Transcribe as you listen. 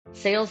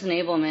Sales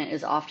enablement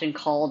is often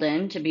called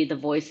in to be the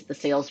voice of the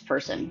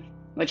salesperson,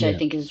 which I Yeah.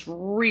 think is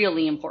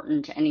really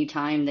important any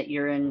time that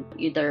you're in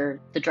either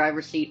the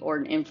driver's seat or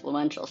an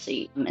influential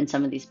seat in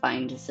some of these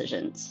buying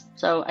decisions.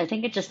 So I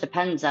think it just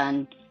depends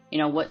on,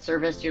 what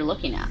service you're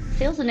looking at.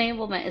 Sales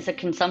enablement is a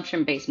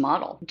consumption-based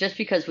model. Just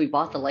because we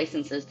bought the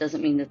licenses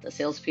doesn't mean that the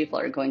salespeople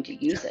are going to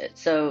use it.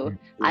 So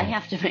I Yeah.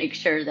 have to make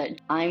sure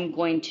that I'm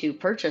going to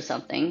purchase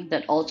something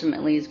that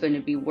ultimately is going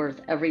to be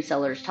worth every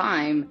seller's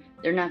time.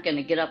 They're not going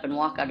to get up and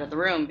walk out of the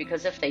room,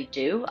 because if they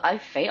do,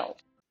 I've failed.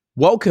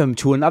 Welcome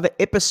to another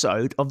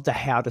episode of the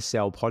How to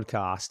Sell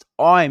podcast.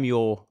 I am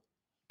your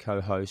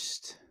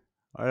co-host.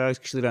 I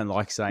actually don't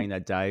like saying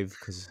that, Dave,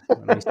 because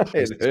when I used to host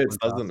It this hurts,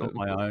 podcast doesn't on it?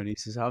 my own, he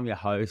says, I'm your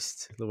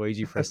host,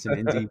 Luigi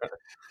Preston.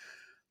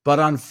 But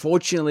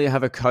unfortunately, I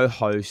have a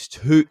co-host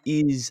who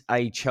is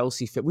a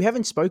Chelsea fan. We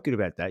haven't spoken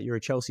about that. You're a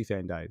Chelsea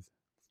fan, Dave.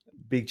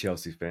 Big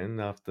Chelsea fan.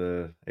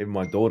 After even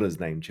my daughter's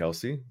named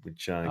Chelsea,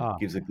 which Ah,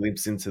 gives a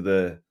glimpse into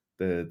the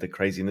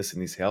craziness in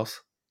this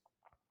house.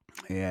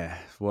 yeah.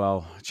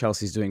 Well,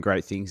 Chelsea's doing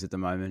great things at the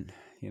moment.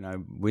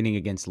 Winning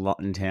against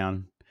Luton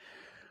Town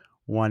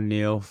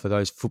 1-0 for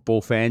those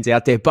football fans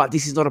out there. But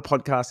this is not a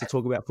podcast to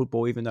talk about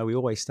football, even though we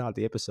always start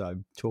the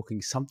episode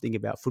talking something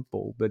about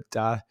football. But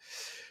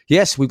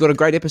yes, we've got a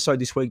great episode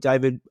this week,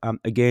 David.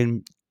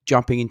 Again,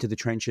 jumping into the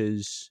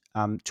trenches,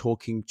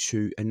 talking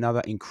to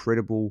another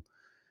incredible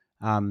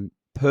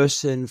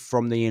person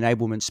from the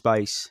enablement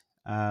space.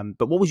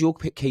 But what was your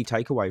key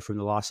takeaway from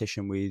the last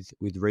session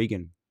with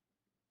Regan?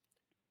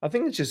 I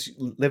think it's just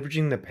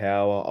leveraging the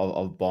power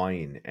of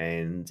buying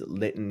and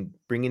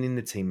bringing in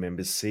the team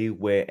members, see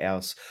where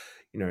else,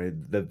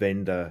 the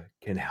vendor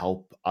can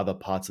help other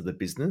parts of the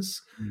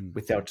business Mm.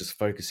 without just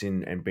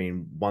focusing and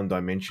being one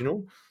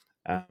dimensional.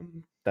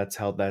 That's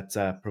how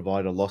that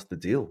provider lost the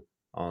deal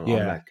on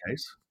Yeah, that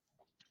case.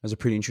 it was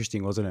pretty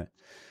interesting, wasn't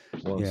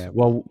it? Was. Yeah.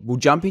 Well, we'll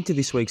jump into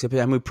this week's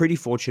episode, and we're pretty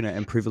fortunate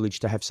and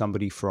privileged to have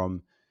somebody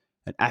from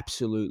an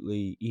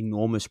absolutely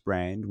enormous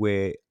brand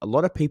where a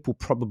lot of people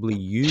probably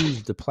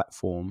use the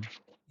platform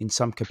in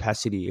some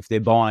capacity if they're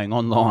buying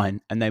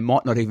online and they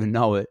might not even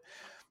know it.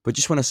 But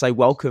just want to say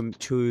welcome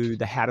to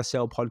the How to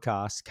Sell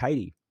podcast,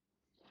 Katie.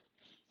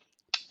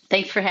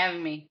 Thanks for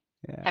having me.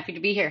 Yeah. Happy to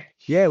be here.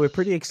 Yeah, we're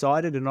pretty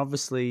excited. And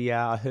obviously,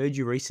 I heard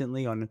you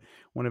recently on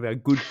one of our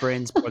good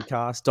friends'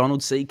 podcasts,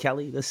 Donald C.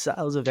 Kelly, the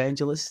sales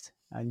evangelist,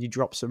 and you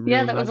dropped some Yeah,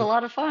 real that was a nugget.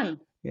 lot of fun.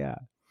 Yeah.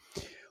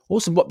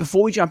 Awesome. But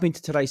before we jump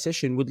into today's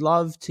session, would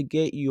love to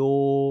get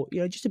your,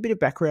 just a bit of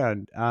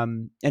background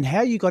and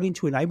how you got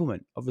into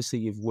enablement. Obviously,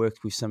 you've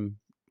worked with some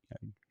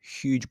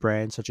huge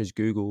brands such as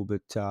Google,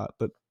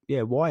 but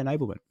yeah, why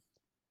enablement?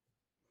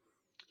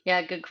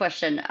 Yeah, good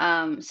question.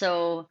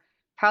 So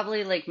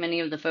probably like many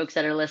of the folks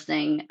that are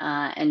listening,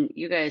 and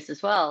you guys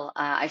as well,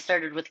 I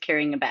started with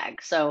carrying a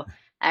bag. So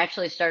I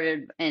actually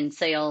started in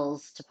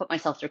sales to put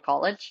myself through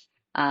college.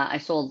 I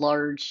sold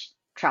large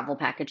travel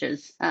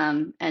packages,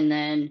 and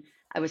then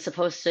I was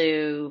supposed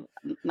to.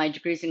 My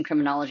degree's in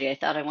criminology. I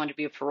thought I wanted to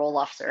be a parole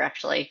officer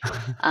actually,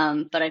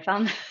 but I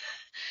found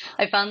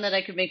I found that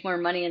I could make more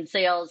money in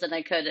sales than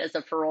I could as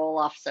a parole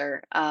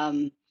officer.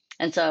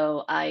 And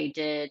so I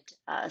did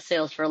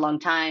sales for a long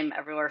time,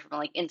 everywhere from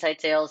like inside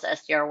sales,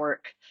 SDR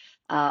work,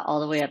 all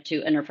the way up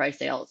to enterprise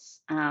sales.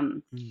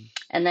 Mm.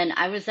 And then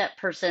I was that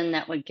person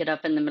that would get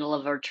up in the middle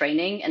of our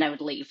training and I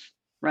would leave,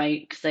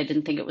 right? Because I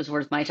didn't think it was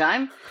worth my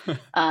time.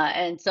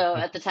 And so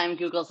at the time,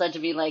 Google said to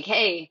me, like,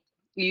 hey,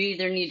 you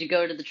either need to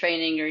go to the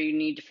training or you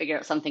need to figure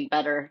out something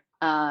better.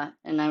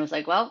 And I was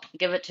like, well,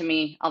 give it to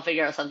me. I'll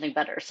figure out something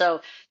better. So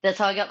that's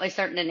how I got my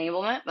start in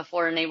enablement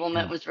before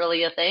enablement was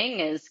really a thing,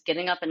 is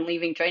getting up and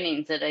leaving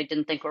trainings that I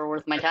didn't think were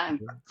worth my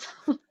time.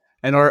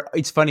 And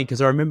it's funny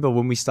because I remember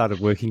when we started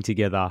working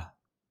together,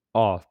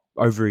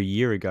 over a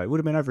year ago. It would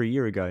have been over a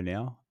year ago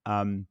now.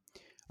 I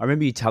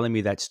remember you telling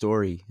me that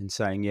story and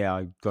saying, "Yeah,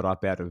 I got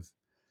up out of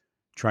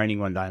training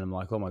one day, and I'm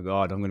like, oh my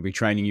god, I'm going to be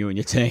training you and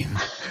your team.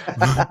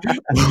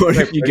 What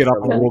No if you get up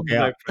pressure, and Lou. walk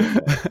No out?"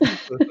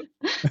 pressure.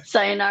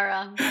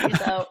 Sayonara.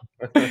 Peace out.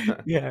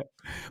 Yeah,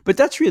 but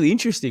that's really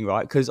interesting,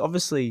 right? Because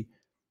obviously,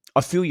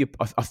 I feel you.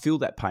 I feel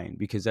that pain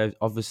because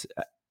obviously,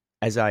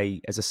 as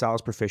a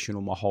sales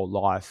professional, my whole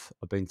life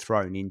I've been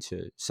thrown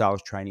into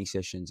sales training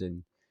sessions,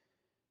 and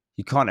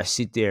you kind of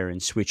sit there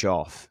and switch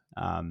off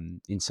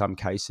in some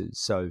cases.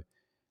 So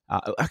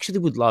I actually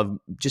would love,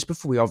 just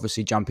before we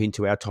obviously jump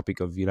into our topic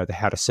of the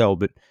how to sell,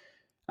 but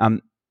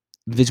um,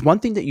 there's one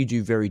thing that you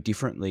do very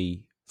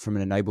differently from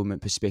an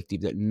enablement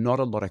perspective that not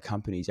a lot of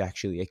companies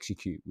actually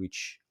execute,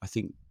 which I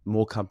think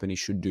more companies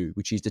should do,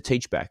 which is the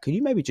teach back. Can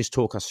you maybe just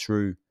talk us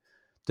through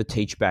the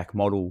teach back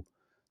model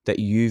that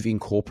you've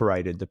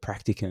incorporated, the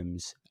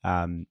practicums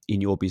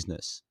in your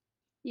business?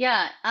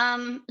 Yeah,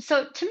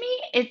 so to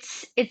me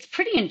it's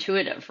pretty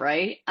intuitive,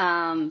 right?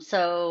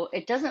 So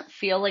it doesn't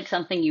feel like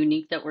something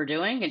unique that we're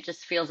doing. It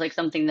just feels like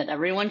something that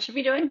everyone should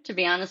be doing, to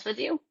be honest with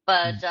you.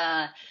 But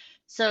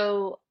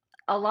so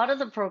a lot of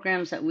the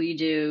programs that we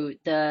do,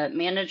 the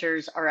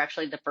managers are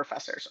actually the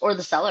professors, or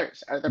the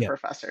sellers are the Yeah.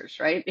 professors,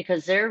 right?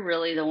 Because they're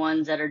really the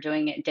ones that are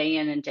doing it day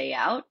in and day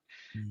out.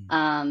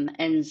 Mm.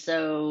 And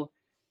so,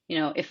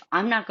 if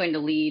I'm not going to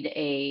lead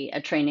a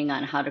training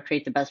on how to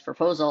create the best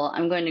proposal,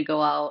 I'm going to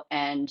go out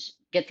and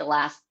get the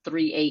last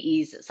three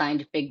AEs that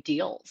signed big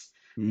deals,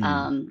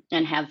 Mm.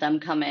 and have them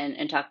come in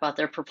and talk about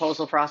their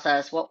proposal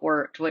process, what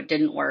worked, what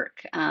didn't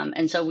work.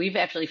 And so we've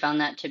actually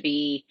found that to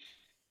be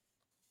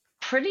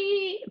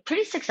pretty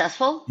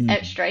successful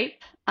at Mm.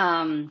 Stripe.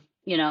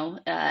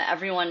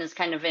 Everyone is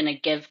kind of in a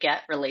give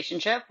get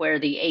relationship where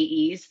the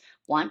AEs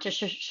want to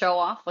show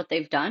off what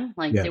they've done.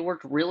 Like Yeah. they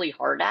worked really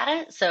hard at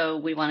it, so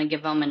we want to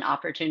give them an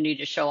opportunity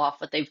to show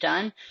off what they've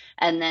done.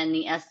 And then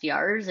the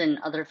SDRs and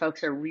other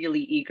folks are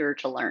really eager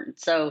to learn.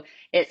 So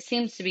it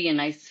seems to be a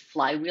nice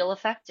flywheel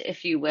effect,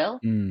 if you will,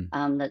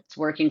 Mm. that's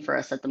working for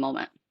us at the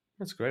moment.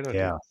 That's a great Yeah.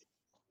 idea.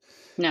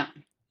 Yeah.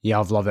 Yeah,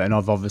 I've loved it, and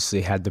I've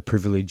obviously had the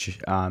privilege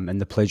and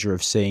the pleasure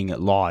of seeing it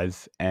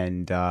live,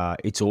 and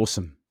it's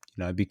awesome,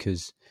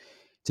 because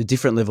it's a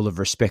different level of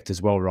respect as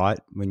well, right?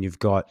 When you've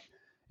got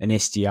an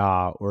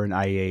SDR or an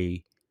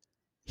AE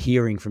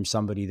hearing from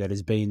somebody that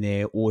has been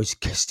there or is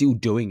still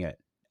doing it,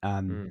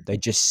 Mm. they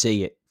just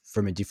see it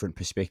from a different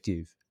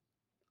perspective.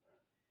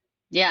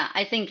 Yeah,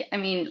 I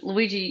mean,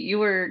 Luigi, you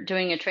were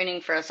doing a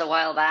training for us a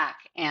while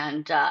back,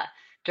 and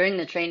during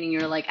the training, you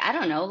were like, I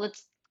don't know,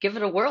 let's give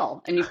it a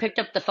whirl. And you picked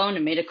up the phone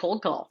and made a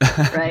cold call,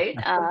 right?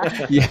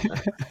 Yeah,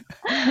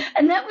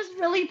 And that was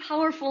really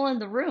powerful in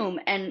the room.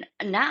 And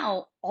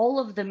now all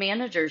of the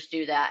managers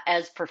do that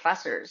as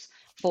professors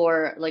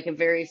for like a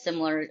very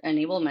similar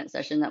enablement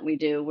session that we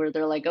do, where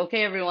they're like,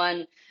 okay,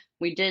 everyone,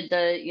 we did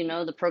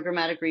the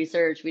programmatic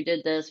research, we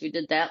did this, we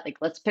did that. Like,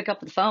 let's pick up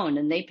the phone.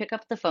 And they pick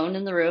up the phone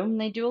in the room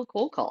and they do a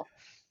cold call.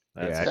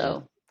 That's yeah, cool.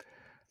 So,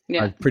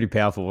 yeah, pretty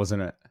powerful,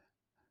 wasn't it?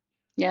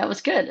 yeah, it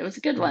was good. It was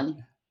a good Yeah.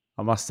 one.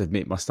 I must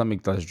admit, my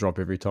stomach does drop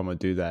every time I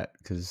do that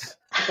because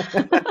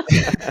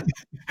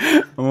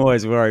I'm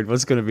always worried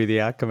what's going to be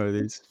the outcome of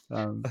this.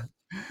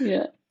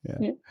 Yeah. Yeah.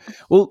 Yeah.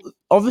 Well,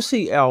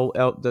 obviously,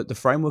 the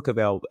framework of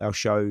our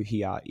show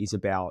here is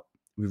about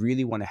we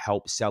really want to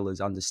help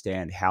sellers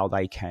understand how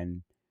they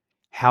can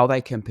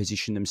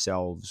position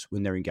themselves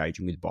when they're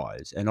engaging with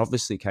buyers. And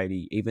obviously,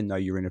 Katie, even though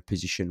you're in a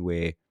position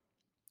where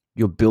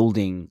you're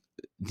building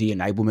the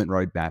enablement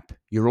roadmap,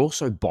 you're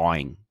also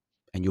buying,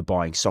 and you're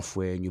buying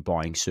software and you're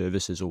buying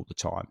services all the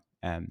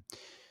time.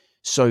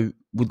 So,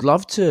 would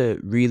love to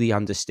really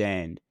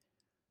understand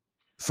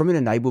from an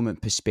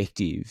enablement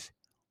perspective,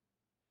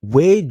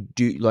 where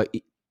do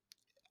like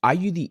are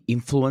you the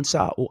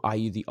influencer or are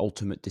you the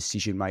ultimate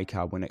decision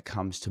maker when it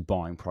comes to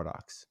buying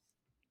products?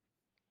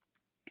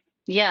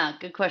 Yeah,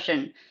 good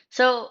question.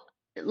 So,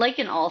 like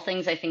in all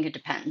things, I think it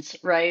depends,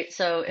 right?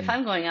 So, if Mm.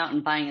 I'm going out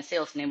and buying a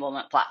sales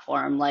enablement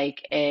platform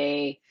like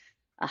a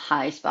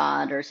high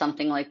spot or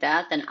something like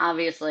that, then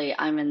obviously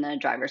I'm in the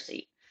driver's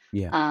seat,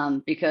 Yeah.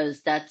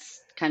 because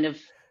that's kind of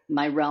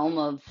my realm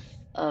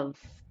of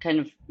kind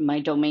of my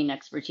domain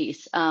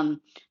expertise.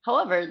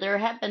 However, there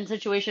have been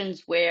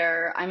situations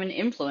where I'm an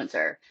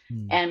influencer,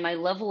 Mm. and my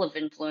level of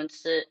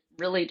influence, it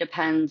really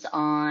depends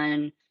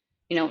on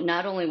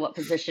not only what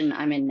position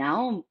I'm in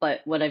now,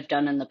 but what I've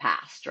done in the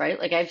past, right?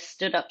 Like I've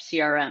stood up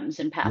CRMs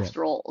in Yeah. past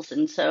roles.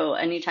 And so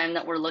anytime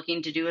that we're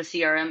looking to do a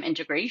CRM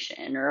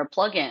integration or a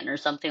plugin or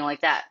something like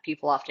that,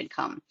 people often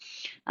come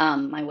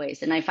my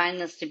ways. And I find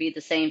this to be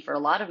the same for a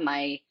lot of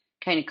my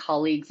kind of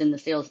colleagues in the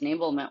sales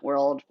enablement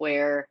world,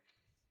 where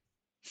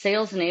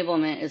sales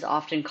enablement is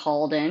often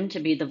called in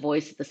to be the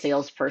voice of the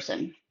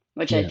salesperson,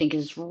 which I Yeah. think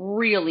is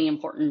really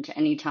important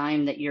any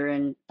time that you're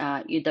in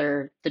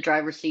either the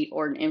driver's seat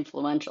or an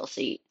influential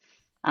seat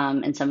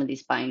in some of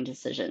these buying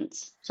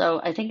decisions. So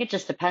I think it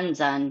just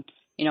depends on,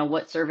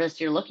 what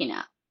service you're looking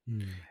at.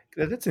 Mm.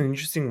 That's an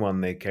interesting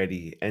one there,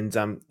 Katie. And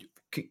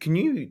can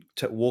you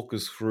walk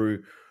us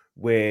through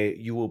where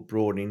you were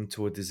brought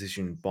into a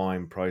decision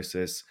buying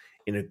process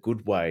in a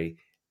good way,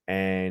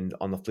 and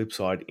on the flip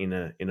side, in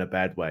a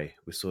bad way,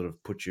 we sort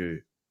of put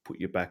you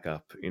back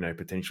up,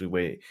 potentially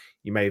where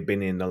you may have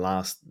been in the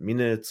last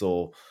minutes,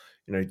 or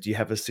do you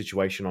have a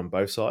situation on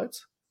both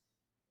sides?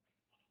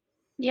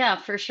 Yeah,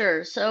 for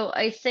sure. So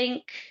I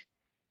think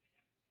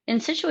in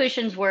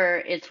situations where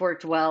it's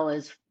worked well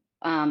is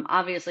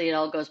obviously it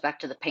all goes back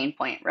to the pain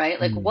point, right?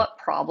 Like Mm. what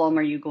problem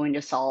are you going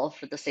to solve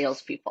for the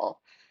salespeople?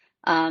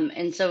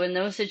 And so in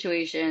those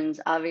situations,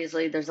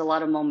 obviously there's a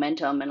lot of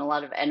momentum and a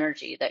lot of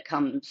energy that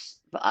comes.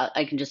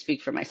 I can just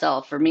speak for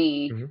myself, for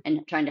me, Hmm.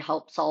 and trying to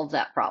help solve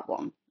that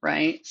problem,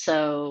 right?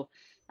 So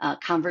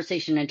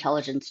conversation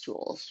intelligence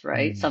tools,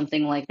 right? Mm.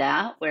 Something like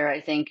that, where I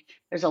think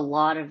there's a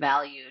lot of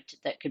value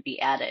that could be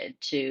added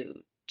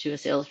to a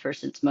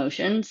salesperson's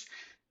motions.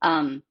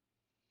 Um,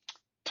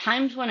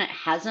 Times when it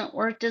hasn't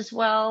worked as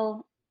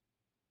well,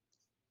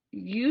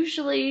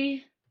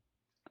 usually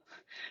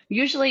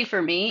usually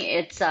for me,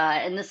 it's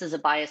and this is a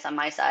bias on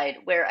my side,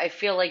 where I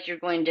feel like you're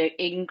going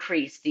to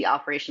increase the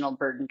operational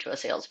burden to a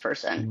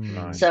salesperson.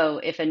 Right. Mm. So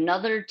if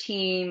another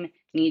team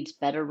needs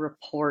better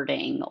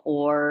reporting,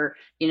 or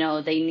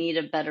they need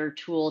a better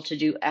tool to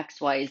do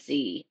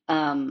XYZ,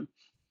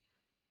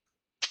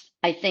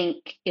 I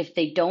think if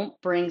they don't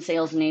bring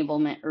sales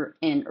enablement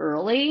in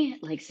early,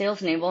 like sales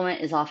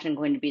enablement is often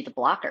going to be the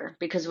blocker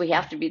because we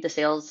have to be the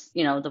sales,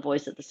 the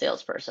voice of the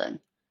salesperson.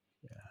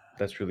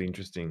 That's really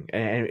interesting.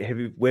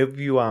 And where have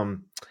you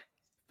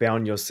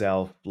found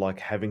yourself like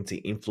having to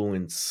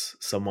influence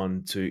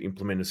someone to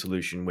implement a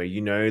solution where you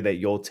know that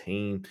your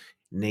team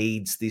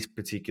needs this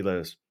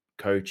particular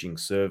coaching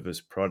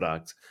service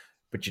product,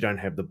 but you don't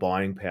have the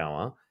buying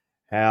power?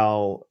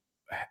 How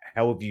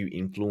how have you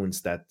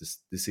influenced that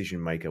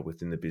decision maker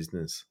within the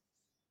business?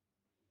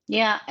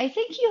 Yeah, I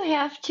think you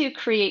have to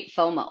create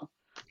FOMO,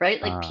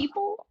 right? Like Ah,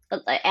 people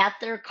at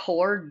their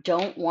core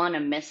don't want to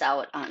miss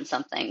out on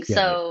something. yeah.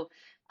 So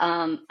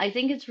I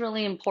think it's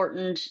really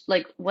important.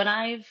 Like when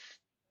I've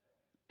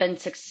been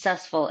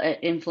successful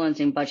at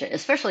influencing budget,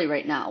 especially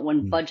right now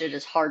when Mm. budget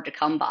is hard to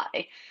come by,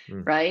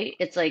 Mm, right?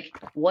 It's like,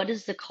 what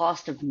is the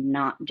cost of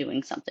not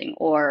doing something?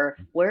 Or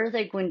where are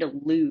they going to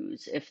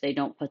lose if they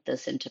don't put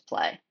this into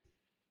play?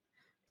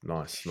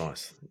 nice,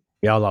 nice.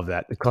 Yeah, I love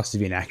that. The cost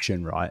of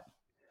inaction, right?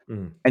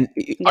 Mm. And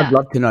I'd Yeah.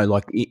 love to know,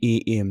 like,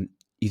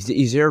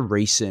 is there a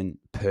recent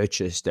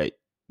purchase that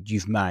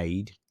you've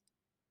made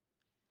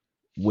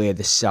where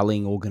the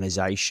selling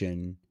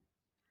organization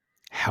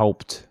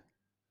helped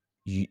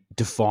you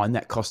define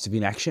that cost of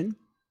inaction?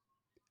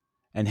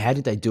 And how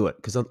did they do it?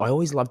 Because I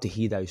always love to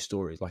hear those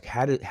stories. Like,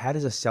 how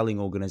does a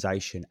selling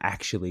organization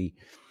actually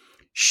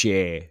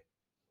share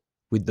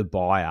with the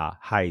buyer,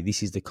 hey,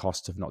 this is the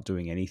cost of not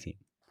doing anything?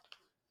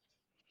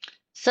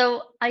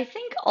 So I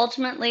think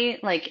ultimately,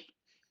 like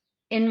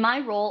in my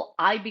role,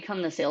 I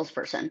become the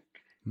salesperson,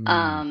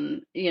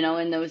 Mm,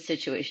 in those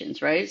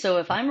situations, right? So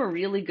if I'm a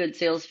really good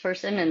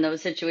salesperson in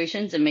those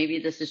situations, and maybe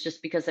this is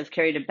just because I've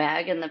carried a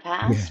bag in the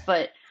yeah. past,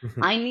 but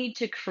I need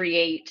to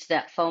create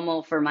that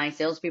FOMO for my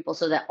salespeople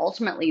so that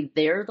ultimately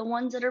they're the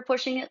ones that are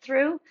pushing it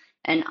through.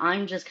 And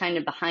I'm just kind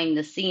of behind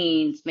the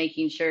scenes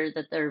making sure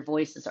that their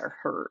voices are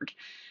heard,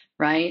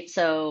 right?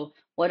 So,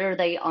 what are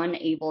they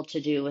unable to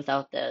do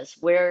without this?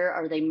 Where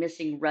are they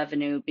missing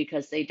revenue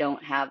because they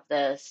don't have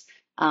this?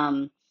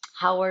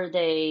 How are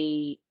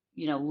they,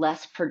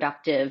 less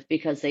productive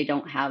because they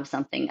don't have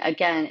something?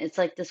 Again, it's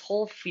like this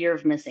whole fear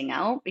of missing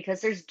out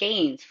because there's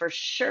gains for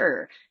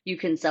sure. You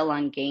can sell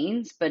on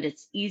gains, but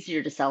it's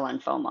easier to sell on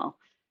FOMO,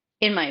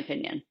 in my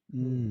opinion.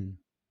 Mm.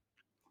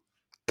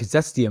 Because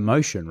that's the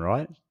emotion,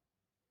 right?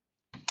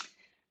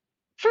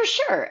 For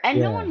sure. And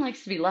no Yeah. one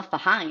likes to be left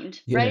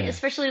behind, right? Yeah.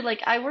 Especially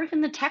like I work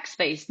in the tech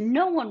space.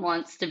 No one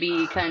wants to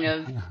be kind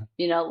of,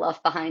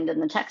 left behind in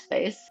the tech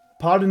space.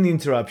 Pardon the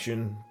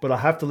interruption, but I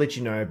have to let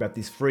you know about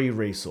this free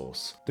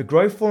resource. The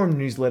Grow Forum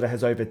newsletter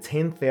has over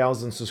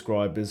 10,000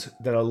 subscribers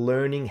that are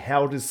learning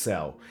how to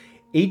sell.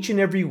 Each and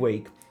every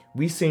week,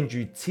 we send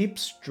you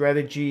tips,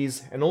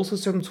 strategies, and also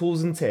some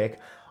tools and tech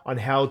on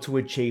how to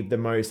achieve the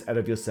most out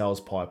of your sales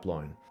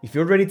pipeline. If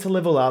you're ready to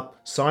level up,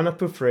 sign up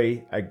for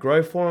free at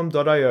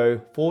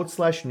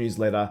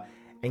growforum.io/newsletter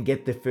and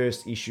get the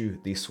first issue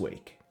this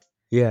week.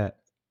 Yeah.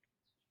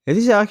 It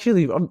is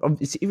actually,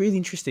 it's really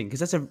interesting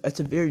because that's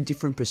a very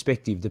different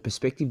perspective. The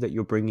perspective that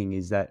you're bringing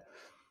is that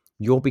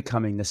you're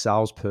becoming the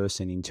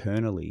salesperson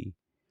internally,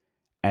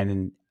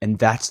 and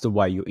that's the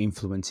way you're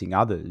influencing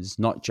others,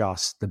 not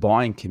just the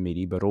buying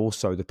committee, but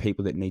also the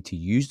people that need to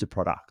use the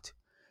product,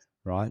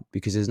 right?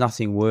 Because there's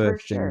nothing For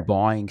worse than sure.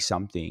 buying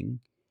something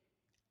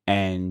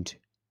and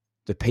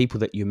the people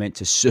that you're meant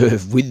to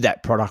serve with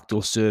that product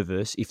or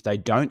service, if they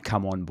don't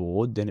come on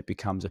board, then it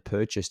becomes a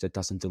purchase that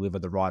doesn't deliver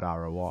the right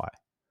ROI.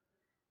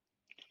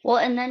 Well,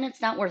 and then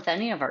it's not worth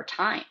any of our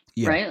time,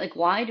 Yeah. right? Like,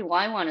 why do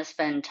I want to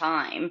spend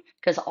time?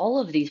 Because all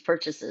of these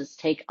purchases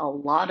take a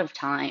lot of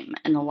time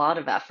and a lot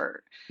of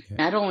effort, Yeah.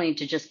 not only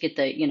to just get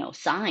the,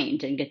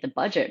 signed and get the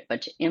budget,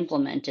 but to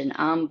implement and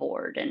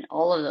onboard and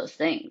all of those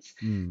things.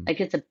 Mm, Like,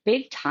 it's a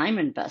big time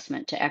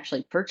investment to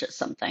actually purchase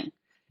something.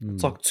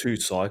 It's mm, like two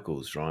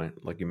cycles, right?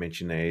 Like you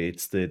mentioned there,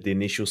 it's the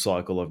initial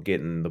cycle of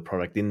getting the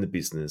product in the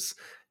business,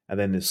 and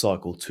then the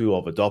cycle two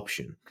of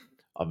adoption,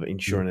 of yeah.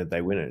 ensuring that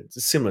they win it.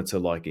 It's similar to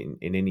like in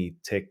any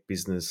tech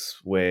business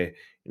where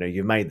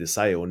you made the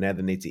sale, now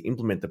they need to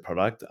implement the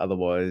product.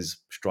 Otherwise,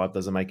 Stripe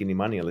doesn't make any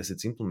money unless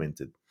it's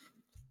implemented.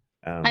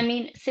 I Um,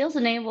 mean, sales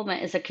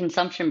enablement is a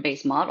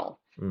consumption-based model,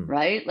 mm,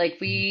 right? Like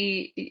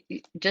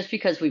Mhm. just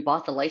because we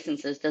bought the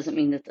licenses doesn't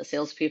mean that the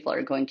salespeople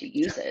are going to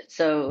use it.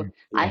 So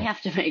I Yeah.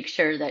 have to make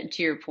sure that,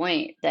 to your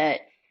point,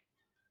 that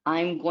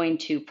I'm going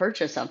to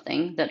purchase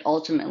something that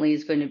ultimately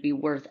is going to be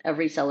worth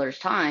every seller's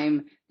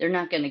time. They're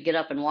not going to get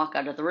up and walk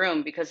out of the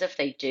room because if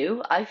they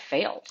do, I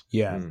failed.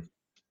 Yeah. mm.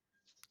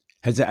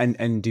 Has that,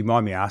 and do you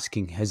mind me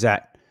asking, has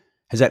that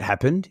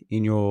happened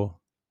in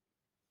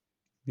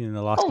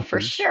the last Oh, couple for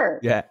of years? sure.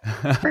 Yeah.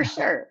 For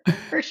sure,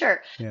 for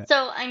sure. Yeah.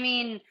 So, I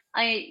mean,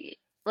 I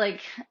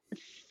like I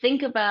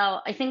think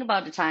about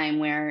a time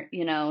where,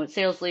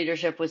 sales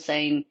leadership was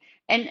saying,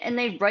 and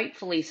they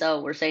rightfully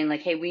so were saying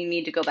like, hey, we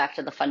need to go back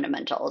to the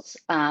fundamentals.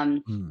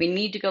 Mm. We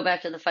need to go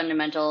back to the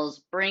fundamentals,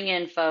 bring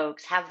in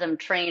folks, have them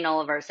train all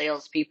of our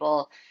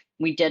salespeople.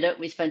 We did it.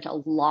 We spent a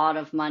lot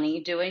of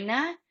money doing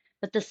that.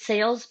 but the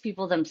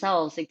salespeople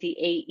themselves, like the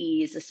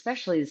AEs,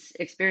 especially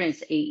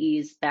experienced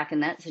AEs back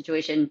in that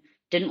situation,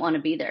 didn't want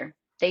to be there.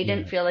 They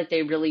didn't Yeah. feel like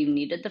they really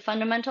needed the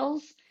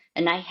fundamentals.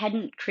 And I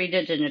hadn't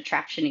created an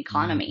attraction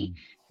economy Mm.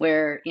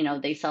 where,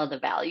 they saw the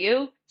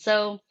value.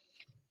 So,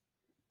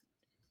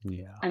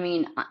 Yeah. I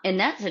mean, in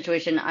that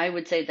situation, I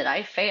would say that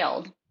I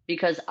failed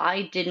because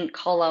I didn't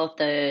call out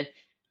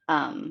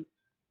um,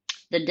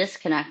 the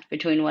disconnect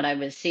between what I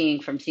was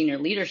seeing from senior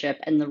leadership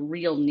and the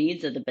real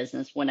needs of the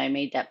business when I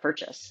made that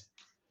purchase.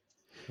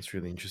 That's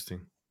really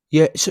interesting.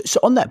 Yeah. So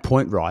on that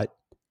point, right,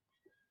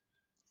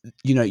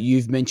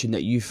 you've mentioned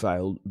that you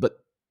failed, but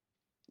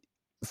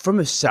from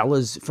the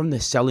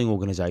selling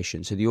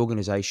organization, so the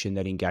organization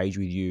that engaged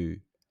with you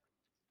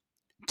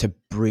to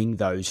bring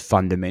those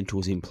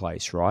fundamentals in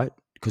place, right?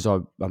 Because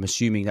I'm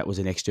assuming that was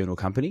an external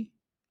company.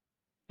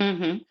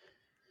 Hmm.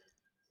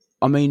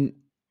 I mean,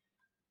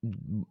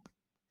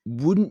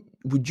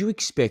 would you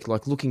expect,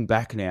 like looking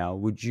back now,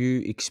 would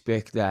you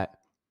expect that,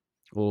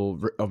 or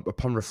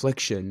upon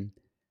reflection,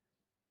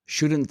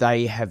 shouldn't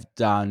they have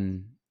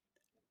done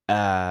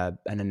an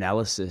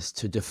analysis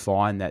to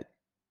define that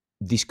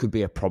this could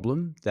be a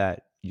problem,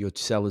 that your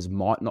sellers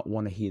might not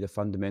want to hear the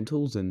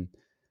fundamentals, and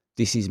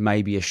this is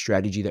maybe a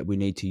strategy that we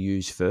need to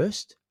use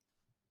first?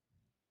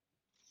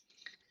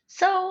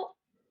 So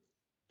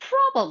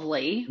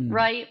probably, Mm.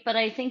 right? But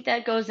I think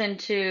that goes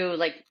into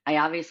like, I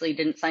obviously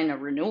didn't sign a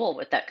renewal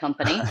with that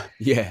company.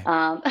 Yeah,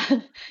 Um,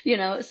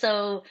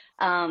 so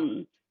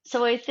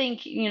so I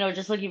think,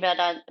 just looking back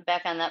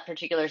on that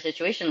particular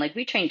situation, like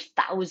we trained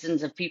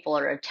thousands of people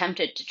or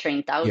attempted to train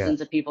yeah,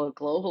 thousands of people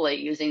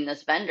globally using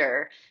this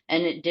vendor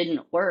and it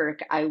didn't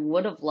work. I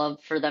would have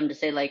loved for them to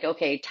say like,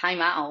 okay,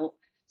 time out,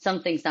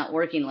 something's not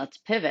working, let's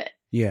pivot.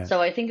 yeah,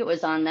 So I think it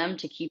was on them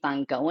to keep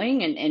on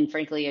going and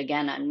frankly,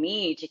 again, on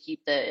me to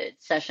keep the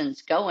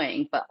sessions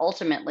going. But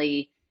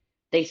ultimately,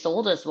 they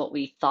sold us what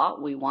we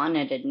thought we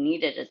wanted and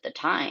needed at the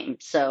time.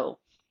 So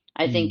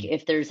I think mm,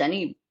 if there's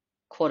any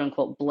quote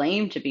unquote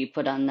blame to be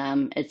put on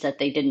them, it's that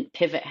they didn't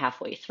pivot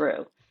halfway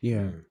through.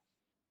 yeah, Mm.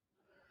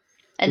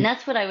 And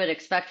that's what I would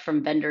expect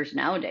from vendors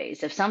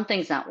nowadays. If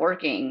something's not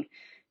working,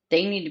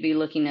 they need to be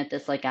looking at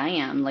this like I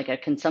am, like a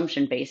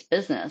consumption-based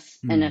business.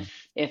 And mm,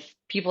 if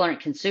people aren't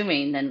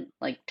consuming, then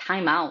like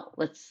time out.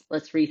 Let's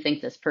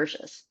rethink this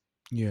purchase.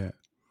 yeah.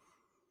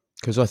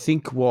 Because I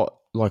think what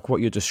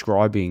you're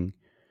describing,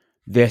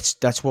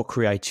 that's what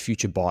creates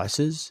future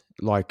biases.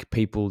 Like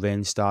people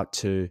then start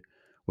to,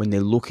 when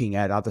they're looking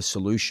at other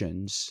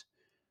solutions,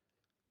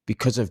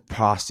 because of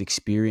past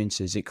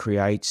experiences, it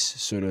creates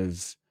sort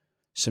of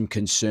some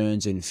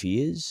concerns and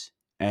fears.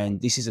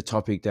 And this is a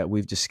topic that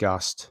we've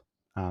discussed,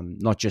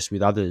 not just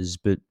with others,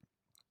 but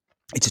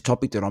it's a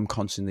topic that I'm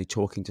constantly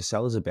talking to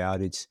sellers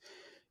about. It's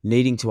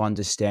needing to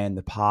understand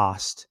the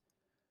past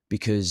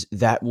because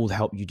that will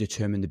help you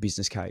determine the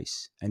business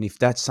case. And if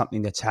that's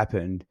something that's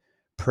happened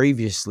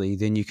previously,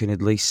 then you can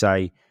at least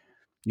say,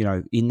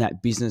 in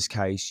that business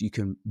case, you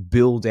can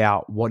build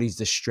out what is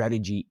the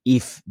strategy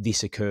if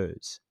this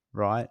occurs,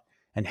 right?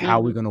 And how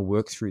we're Hmm. going to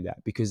work through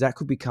that, because that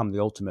could become the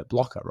ultimate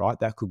blocker, right?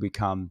 That could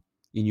become,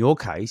 in your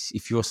case,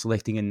 if you're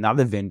selecting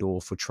another vendor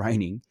for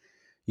training,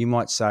 you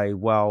might say,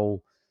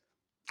 well,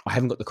 I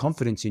haven't got the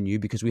confidence in you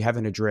because we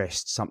haven't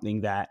addressed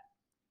something that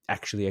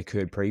actually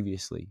occurred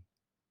previously.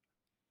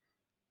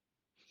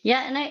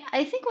 Yeah, and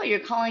I think what you're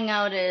calling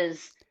out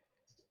is,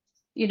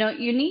 you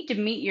need to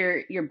meet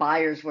your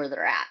buyers where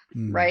they're at,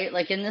 Mm, right?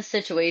 Like in this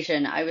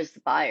situation, I was the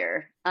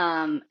buyer,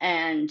 and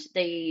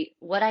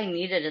what I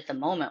needed at the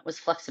moment was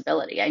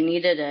flexibility. I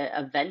needed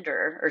a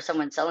vendor or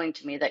someone selling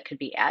to me that could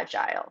be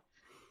agile,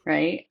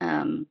 right?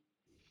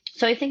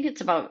 So I think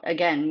it's about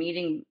again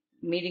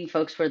meeting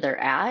folks where they're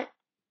at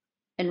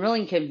and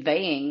really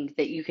conveying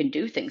that you can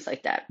do things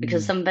like that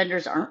because mm, some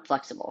vendors aren't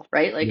flexible,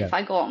 right? Like yeah, if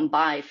I go out and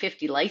buy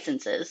 50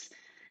 licenses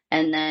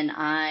and then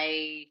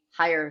I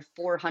hire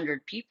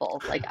 400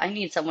 people, like I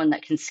need someone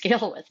that can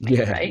scale with me,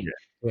 yeah, right?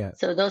 yeah,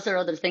 So those are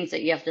other things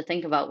that you have to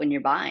think about when you're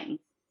buying.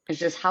 It's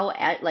just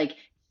like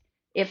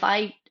if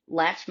I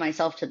latch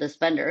myself to this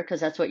vendor,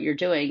 because that's what you're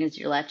doing is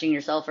you're latching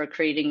yourself or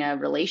creating a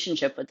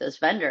relationship with this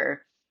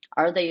vendor,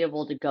 are they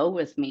able to go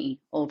with me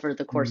over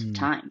the course of mm,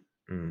 time?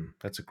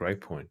 That's a great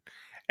point.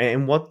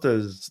 And what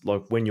does,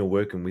 like, when you're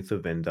working with a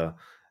vendor,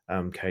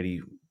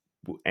 Katie,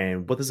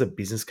 and what does a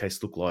business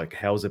case look like?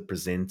 How is it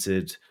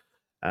presented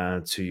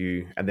to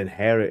you? And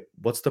then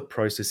what's the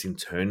process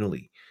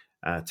internally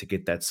to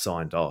get that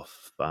signed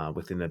off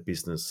within a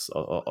business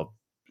of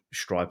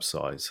Stripe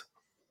size?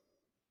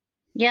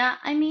 Yeah,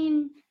 I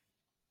mean,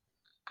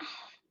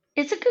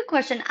 it's a good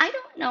question. I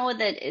don't know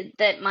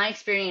that my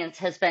experience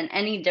has been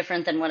any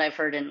different than what I've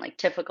heard in like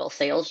typical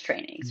sales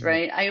trainings, mm.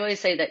 right? I always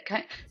say that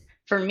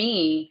for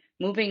me,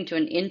 moving to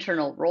an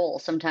internal role,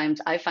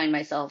 sometimes I find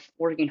myself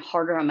working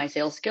harder on my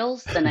sales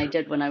skills than I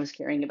did when I was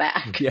carrying a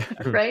bag, Yeah,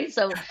 right?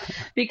 So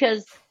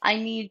because I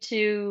need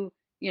to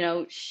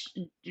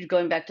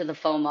going back to the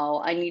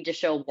FOMO, I need to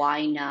show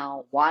why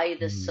now, why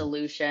this Mm.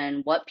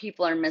 solution, what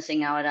people are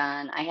missing out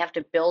on. I have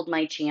to build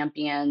my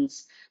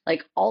champions,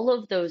 like all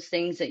of those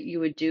things that you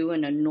would do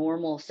in a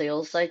normal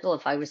sales cycle.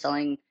 If I was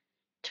selling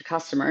to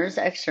customers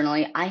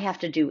externally, I have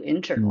to do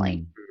internally.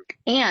 Mm.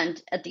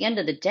 And at the end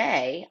of the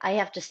day, I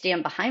have to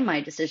stand behind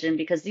my decision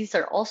because these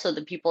are also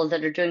the people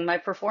that are doing my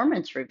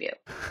performance review,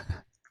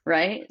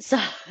 right? So,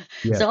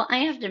 Yeah. so I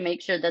have to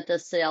make sure that the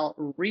sale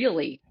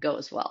really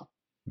goes well.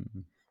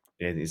 Mm.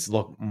 And it's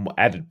like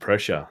added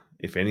pressure,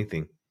 if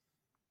anything.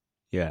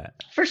 Yeah.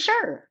 For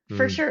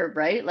Mm, sure,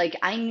 right? Like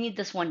I need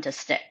this one to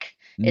stick.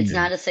 It's Mm.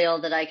 not a sale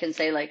that I can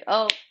say like,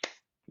 oh,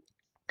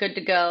 good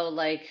to go,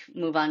 like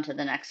move on to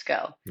the next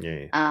go.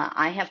 yeah.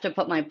 I have to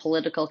put my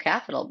political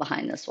capital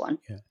behind this one.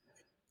 Yeah.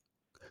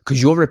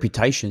 Because your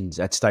reputation's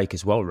at stake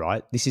as well,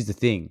 right? This is the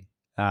thing,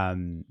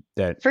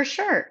 that For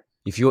sure.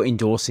 if you're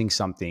endorsing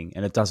something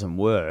and it doesn't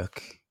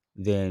work,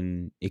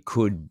 then it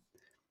could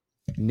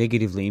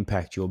negatively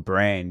impact your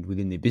brand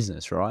within the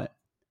business, right?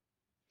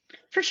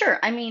 For sure.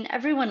 I mean,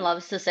 everyone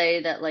loves to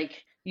say that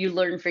like you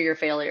learn for your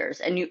failures,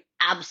 and you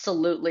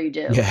absolutely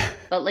do. Yeah.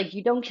 But like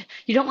you don't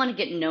want to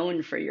get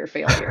known for your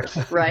failures,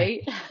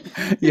 right?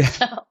 Yeah.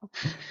 So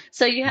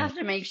so you Yeah. have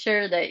to make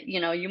sure that,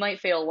 you might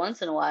fail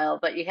once in a while,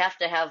 but you have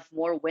to have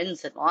more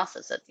wins than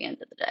losses at the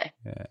end of the day.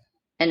 Yeah.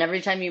 And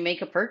every time you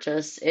make a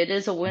purchase, it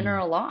is a win or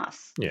Mm. a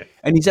loss. Yeah.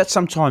 And is that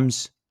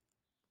sometimes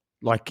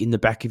like in the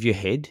back of your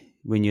head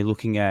when you're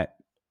looking at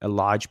a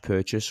large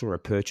purchase or a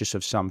purchase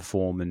of some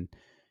form and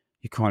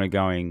you're kind of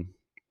going,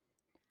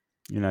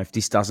 if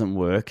this doesn't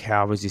work,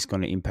 how is this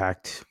going to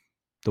impact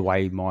the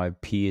way my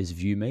peers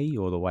view me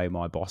or the way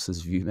my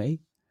bosses view me?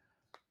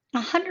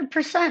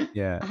 100%.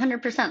 Yeah.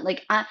 100%.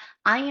 Like I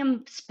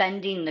am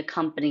spending the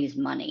company's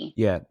money,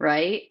 Yeah.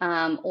 right?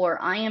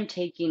 Or I am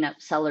taking up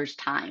sellers'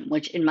 time,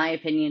 which in my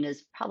opinion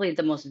is probably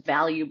the most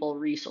valuable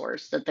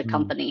resource that the Mm.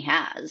 company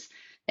has.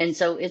 And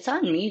so it's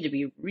on me to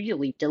be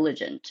really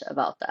diligent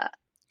about that.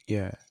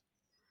 Yeah.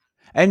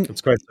 And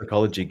It's great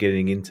psychology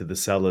getting into the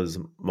seller's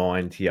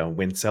mind here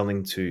when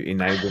selling to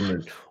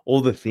enablement,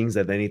 all the things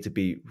that they need to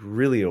be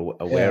really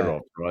aware yeah.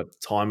 of, right?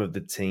 Time of the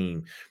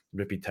team,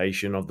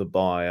 reputation of the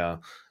buyer,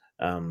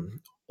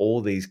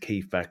 all these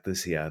key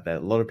factors here that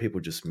a lot of people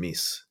just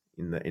miss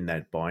in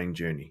that buying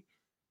journey.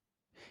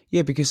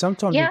 Yeah, because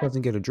sometimes it Yeah.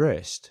 doesn't get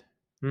addressed,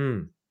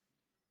 Hmm.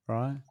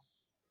 right?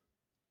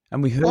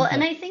 And we Well, heard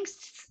and that. I think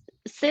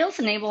sales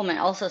enablement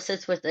also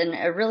sits within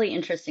a really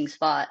interesting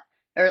spot,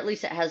 or at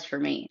least it has for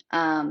me,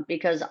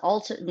 because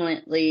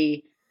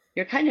ultimately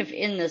you're kind of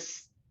in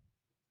this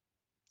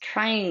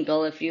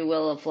triangle, if you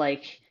will, of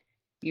like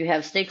you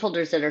have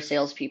stakeholders that are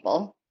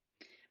salespeople.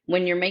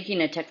 When you're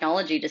making a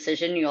technology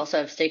decision, you also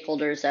have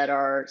stakeholders that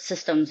are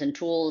systems and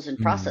tools and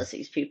Mm.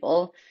 processes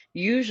people.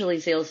 Usually,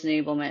 sales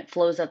enablement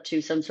flows up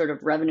to some sort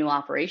of revenue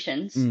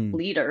operations Mm.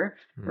 leader,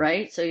 Hmm.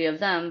 right? So you have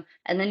them,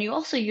 and then you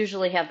also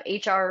usually have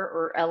HR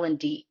or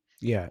L&D.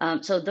 Yeah.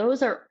 So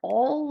those are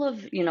all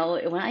of,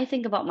 when I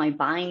think about my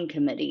buying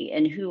committee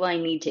and who I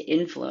need to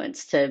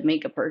influence to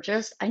make a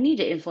purchase, I need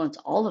to influence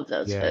all of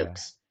those Yeah.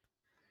 folks.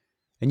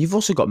 And you've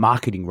also got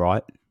marketing,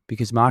 right?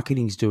 Because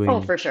marketing's Oh,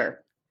 doing for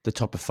sure. the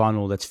top of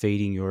funnel that's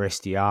feeding your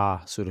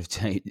SDR sort of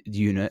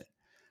unit.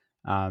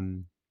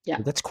 Yeah.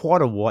 So that's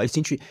quite a wide. It's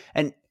interesting,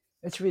 and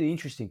it's really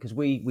interesting because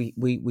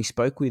we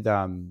spoke with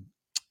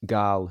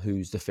Gal,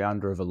 who's the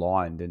founder of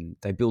Aligned, and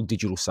they build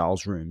digital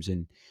sales rooms,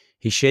 and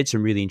he shared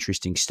some really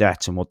interesting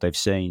stats on what they've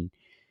seen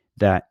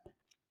that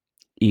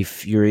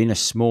if you're in a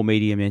small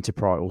medium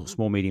enterprise or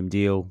small medium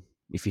deal,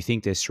 if you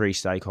think there's three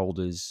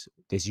stakeholders,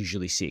 there's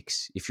usually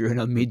six. If you're in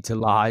a mid to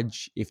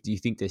large, if you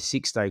think there's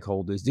six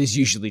stakeholders, there's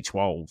usually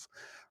 12,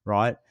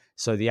 right?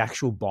 So the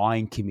actual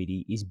buying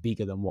committee is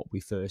bigger than what we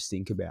first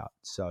think about.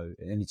 So,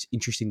 and it's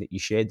interesting that you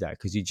shared that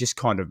because you just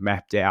kind of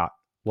mapped out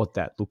what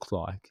that looked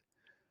like.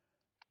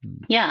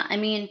 Mm. Yeah, I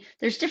mean,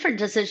 there's different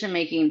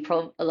decision-making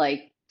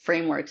like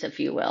frameworks, if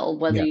you will,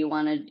 whether Yeah. you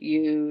want to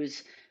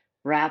use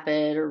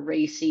rapid or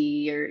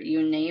racy or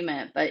you name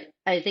it. But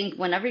I think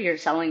whenever you're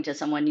selling to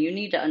someone, you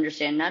need to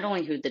understand not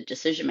only who the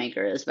decision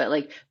maker is, but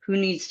like who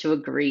needs to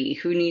agree,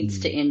 who needs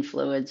to Mm.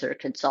 influence or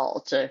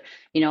consult, or,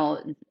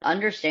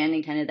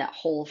 understanding kind of that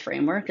whole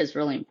framework is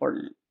really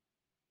important.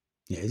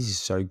 Yeah, this is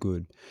so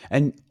good.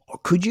 And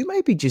could you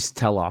maybe just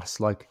tell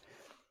us, like,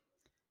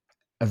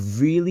 a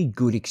really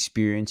good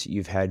experience that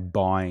you've had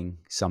buying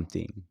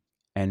something,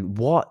 and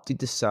what did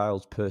the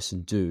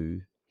salesperson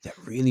do that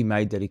really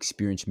made that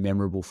experience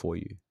memorable for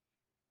you?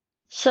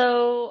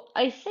 So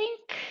I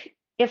think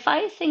if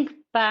I think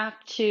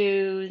back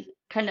to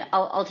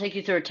I'll take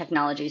you through a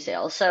technology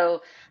sale.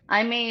 So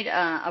I made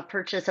a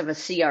purchase of a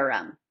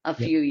CRM a Yep.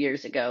 few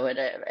years ago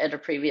at a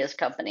previous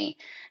company,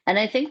 and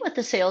I think what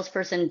the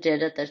salesperson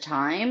did at the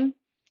time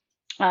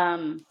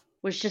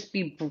was just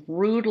be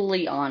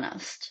brutally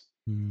honest,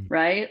 Mm.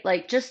 right?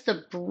 Like just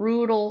the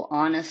brutal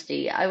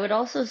honesty. I would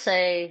also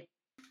say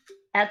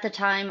at the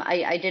time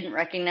I didn't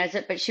recognize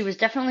it, but she was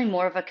definitely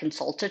more of a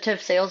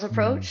consultative sales Mm.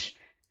 approach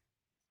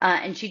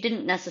and she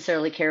didn't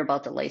necessarily care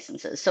about the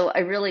licenses. So I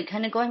really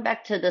kind of going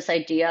back to this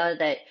idea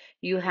that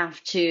you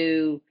have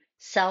to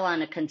sell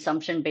on a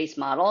consumption-based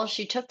model.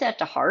 She took that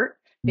to heart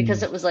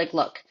because Mm. it was like,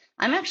 look,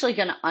 I'm actually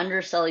going to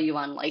undersell you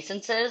on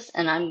licenses,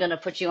 and I'm going to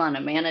put you on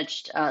a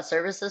managed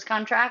services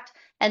contract,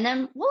 and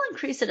then we'll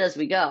increase it as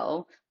we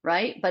go,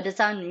 right? But it's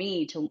on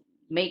me to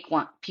make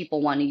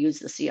people want to use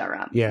the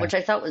CRM, Yeah. which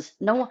I thought was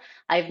no,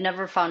 I've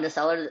never found a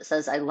seller that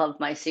says I love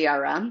my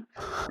CRM,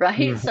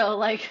 right? Mm. So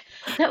like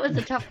that was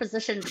a tough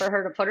position for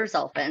her to put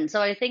herself in.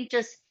 So I think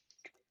just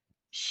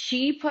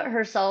she put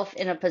herself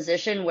in a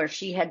position where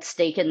she had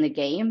stake in the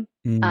game,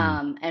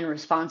 Mm. and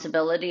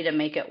responsibility to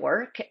make it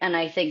work. And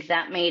I think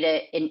that made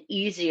it an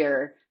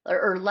easier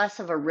or less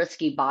of a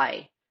risky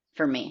buy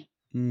for me.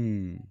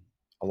 Mm.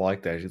 I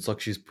like that. It's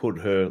like she's put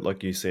her,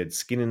 like you said,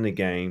 skin in the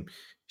game.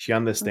 She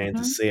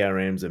understands the Hmm.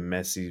 CRM's a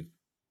massive,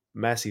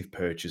 massive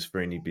purchase for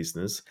any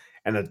business,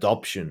 and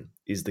adoption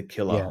is the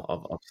killer Yeah.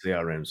 of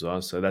CRMs.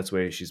 Right? So that's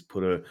where she's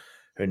put her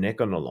neck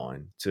on the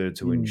line to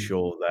Mm.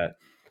 ensure that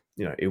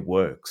it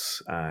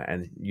works,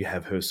 and you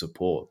have her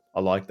support.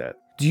 I like that.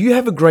 Do you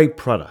have a great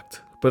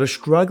product but are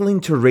struggling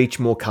to reach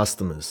more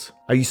customers?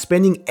 Are you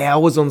spending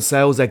hours on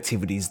sales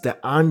activities that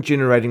aren't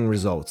generating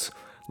results,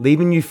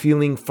 leaving you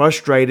feeling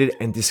frustrated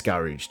and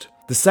discouraged?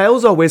 The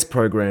Sales OS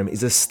program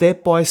is a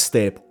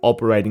step-by-step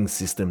operating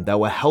system that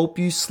will help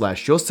you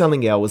slash your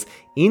selling hours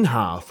in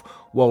half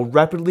while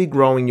rapidly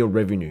growing your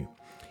revenue.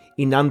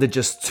 In under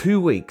just 2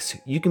 weeks,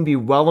 you can be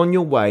well on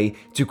your way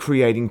to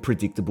creating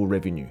predictable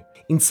revenue.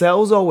 In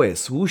Sales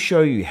OS, we'll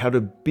show you how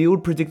to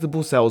build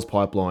predictable sales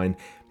pipeline,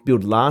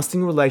 build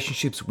lasting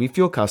relationships with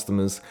your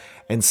customers,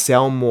 and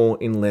sell more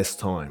in less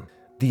time.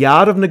 The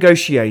art of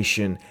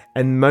negotiation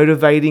and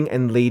motivating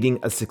and leading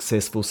a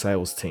successful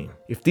sales team.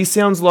 If this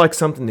sounds like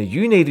something that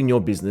you need in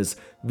your business,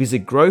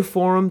 visit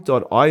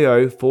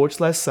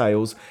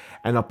growforum.io/sales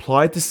and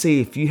apply to see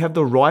if you have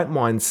the right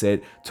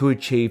mindset to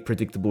achieve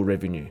predictable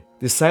revenue.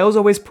 The Sales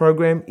OS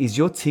program is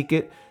your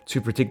ticket to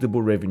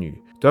predictable revenue.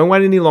 Don't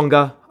wait any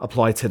longer,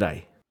 apply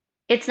today.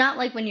 It's not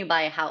like when you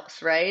buy a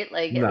house, right?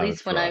 Like at No, least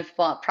that's when right. I've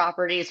bought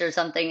properties or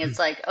something, it's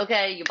like,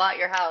 okay, you bought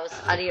your house.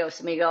 Adios,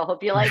 amigo.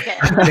 Hope you like it.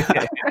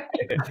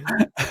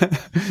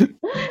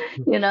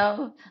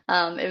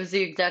 It was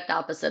the exact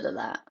opposite of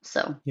that.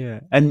 So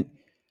Yeah. And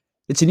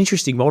it's an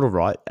interesting model,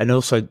 right? And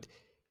also,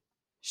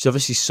 she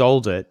obviously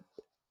sold it,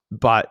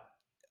 but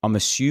I'm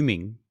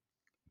assuming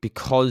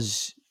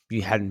because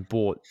you hadn't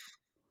bought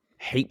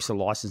heaps of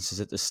licenses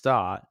at the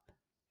start,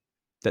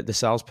 that the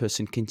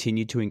salesperson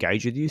continued to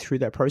engage with you through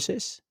that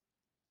process.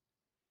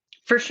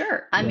 for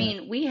sure. I Yeah.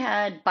 mean, we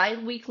had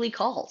bi-weekly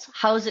calls.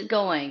 How's it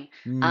going?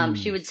 She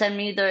Mm. would send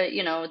me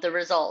the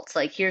results.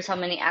 Like, here's how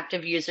many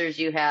active users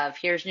you have.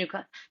 Here's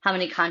how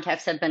many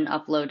contacts have been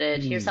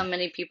uploaded. Here's how Mm.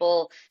 many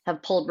people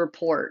have pulled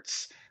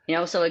reports.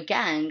 So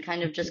again,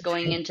 kind of That's just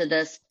going intense. into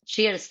this,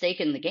 she had a stake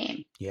in the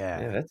game.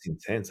 Yeah. Yeah, that's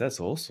intense. That's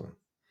awesome.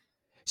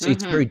 So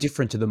it's very Hmm.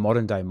 different to the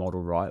modern day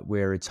model, right?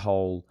 Where it's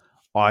whole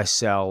I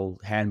sell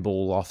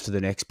handball off to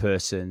the next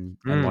person,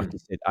 and like Mm. you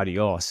said,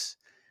 adios.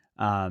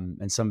 And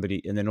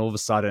then all of a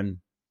sudden,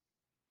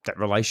 that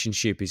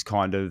relationship is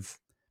kind of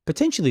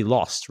potentially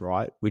lost,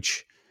 right?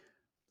 Which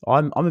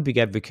I'm a big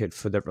advocate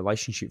for that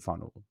relationship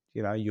funnel.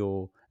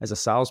 You're as a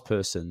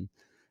salesperson,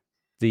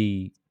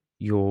 the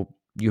your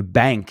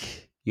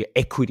bank, your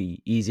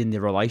equity is in the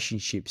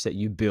relationships that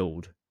you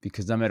build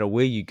because no matter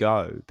where you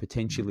go,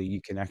 potentially you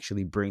can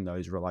actually bring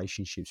those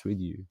relationships with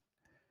you.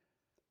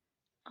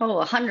 Oh,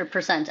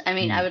 100%. I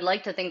mean, I Mm. would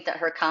like to think that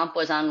her comp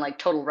was on like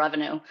total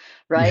revenue,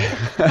 right?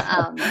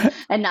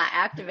 And not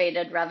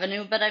activated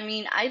revenue. But I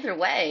mean, either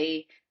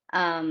way,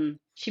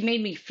 she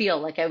made me feel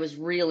like I was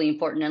really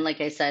important. And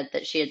like I said,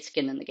 that she had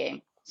skin in the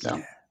game. So,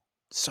 Yeah,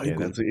 so Yeah,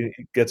 good.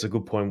 that's a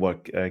good point.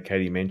 What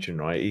Katie mentioned,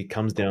 right? It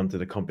comes down to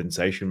the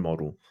compensation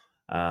model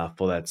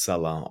for that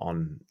seller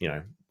on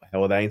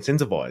how are they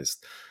incentivized.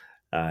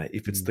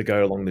 If it's Mm. to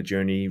go along the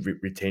journey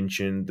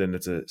retention, then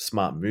it's a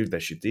smart move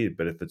that she did.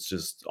 But if it's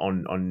just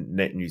on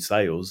net new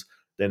sales,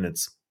 then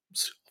it's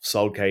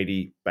sold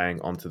Katie, bang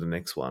onto the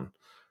next one.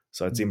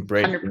 So it's Mm.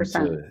 inbred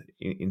 100%.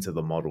 into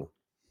the model.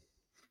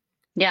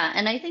 Yeah.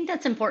 And I think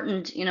that's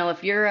important.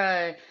 If you're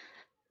a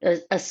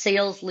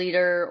sales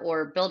leader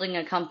or building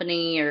a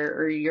company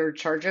or you're in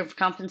charge of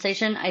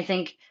compensation, I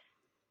think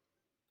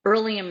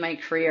early in my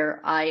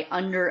career, I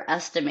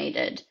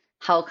underestimated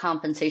how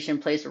compensation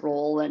plays a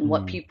role and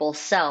what Mm. people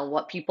sell,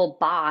 what people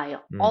buy.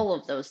 Mm. All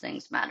of those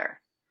things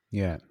matter.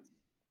 Yeah.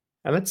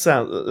 And let's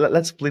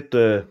flip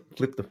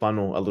the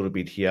funnel a little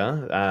bit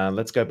here.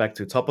 Let's go back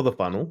to top of the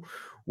funnel.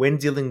 When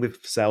dealing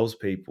with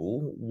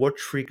salespeople, what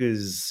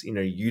triggers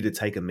you to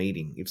take a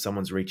meeting if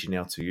someone's reaching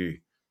out to you?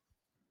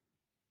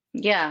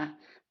 Yeah.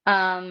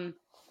 Um,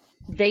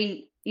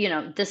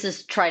 this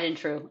is tried and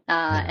true.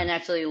 Yeah. And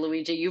actually,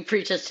 Luigi, you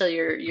preach this till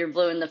you're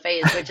blue in the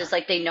face, which is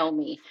like they know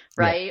me,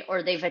 Yeah. right?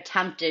 Or they've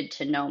attempted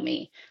to know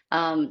me.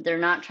 They're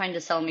not trying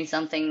to sell me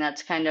something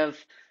that's kind of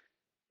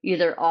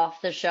either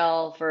off the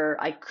shelf or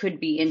I could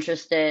be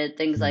interested,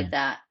 things like Mm.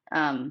 that.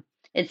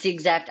 It's the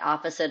exact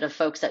opposite of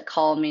folks that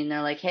call me and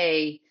they're like,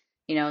 hey,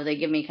 they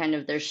give me kind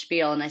of their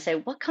spiel, and I say,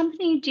 "What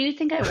company do you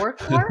think I work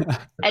for?"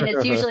 And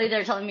it's usually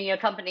they're telling me a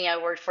company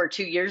I worked for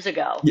 2 years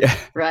ago, Yeah.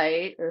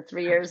 right? Or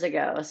 3 years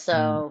ago. Mm.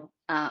 So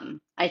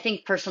I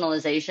think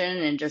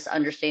personalization and just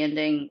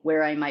understanding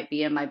where I might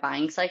be in my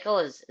buying cycle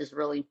is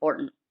really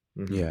important.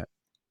 Mhm. Yeah.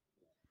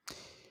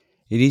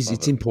 It is. Love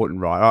It's it. important,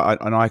 right?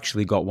 And I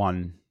actually got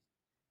one.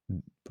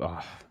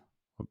 Oh,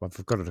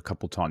 I've got it a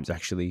couple times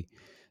actually,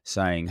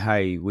 saying,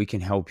 "Hey, we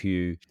can help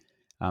you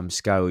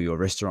scale your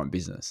restaurant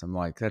business." I'm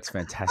like, "That's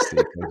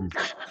fantastic."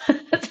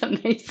 That's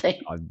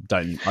amazing. I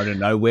don't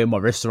know where my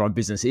restaurant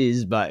business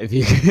is, but if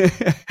you,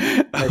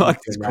 Maybe like,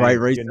 it's it's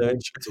great your name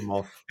research. puts them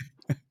off.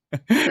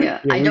 Yeah,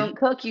 Yeah, I we don't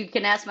cook. You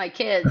can ask my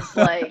kids.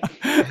 Like,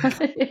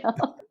 you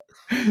know.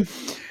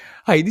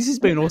 Hey, this has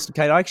been awesome,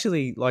 Kate. I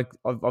actually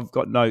I've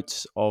got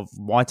notes of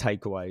my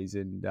takeaways,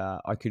 and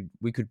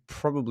we could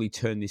probably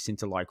turn this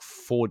into like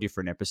 4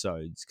 different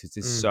episodes because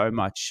there's mm, so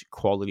much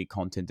quality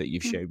content that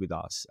you've shared with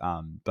us.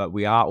 But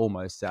we are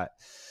almost at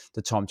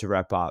the time to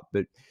wrap up.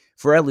 But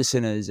for our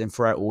listeners and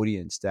for our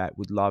audience that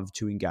would love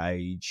to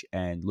engage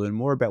and learn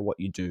more about what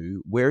you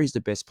do, where is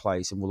the best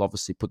place? And we'll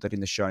obviously put that in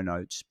the show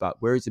notes.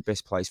 But where is the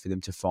best place for them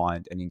to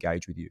find and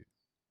engage with you?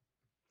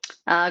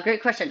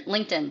 Great question.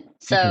 LinkedIn. Okay.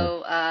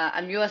 So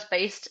I'm US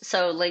based,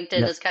 so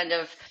LinkedIn Yep. is kind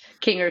of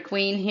king or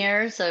queen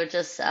here. So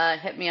just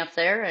hit me up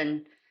there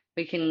and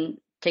we can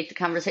take the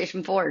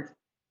conversation forward.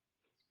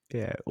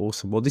 Yeah,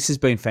 awesome. Well, this has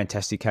been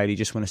fantastic, Katie.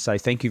 Just want to say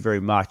thank you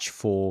very much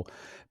for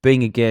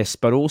being a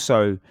guest, but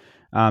also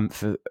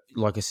for,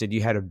 like I said,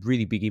 you had a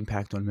really big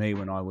impact on me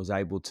when I was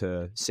able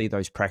to see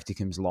those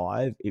practicums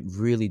live. It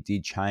really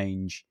did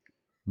change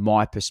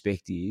my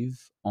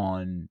perspective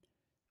on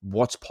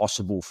what's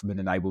possible from an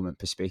enablement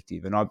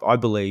perspective. And I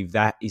believe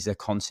that is a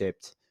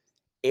concept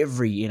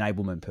every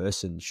enablement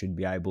person should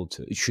be able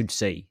to, should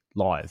see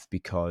live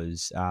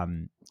because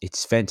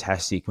it's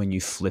fantastic when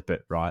you flip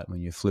it, right? When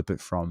you flip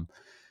it from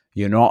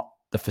you're not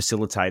the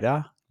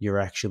facilitator, you're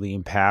actually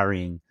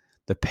empowering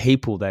the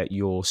people that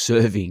you're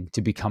serving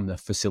to become the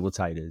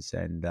facilitators.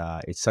 And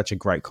it's such a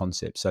great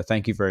concept. So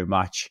thank you very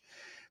much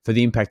for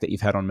the impact that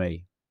you've had on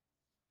me.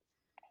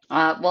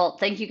 Well,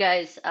 thank you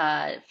guys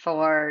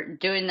for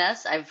doing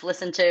this. I've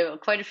listened to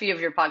quite a few of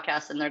your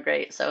podcasts and they're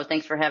great. So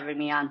thanks for having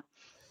me on.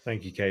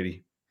 thank you,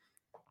 Katie.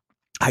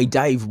 Hey,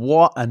 Dave,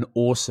 what an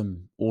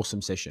awesome,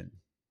 awesome session.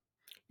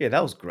 Yeah,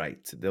 that was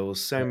great. There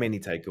was so Yeah. many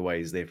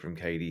takeaways there from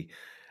Katie.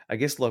 I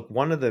guess like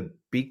one of the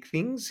big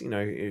things,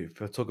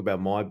 if I talk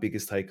about my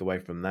biggest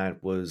takeaway from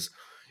that was,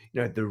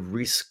 the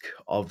risk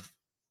of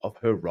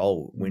her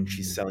role when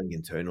she's Mm. selling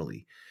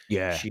internally.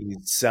 Yeah.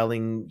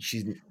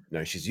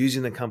 She's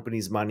using the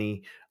company's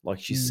money. Like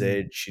she Mm.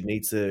 said, she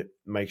needs to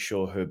make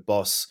sure her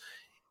boss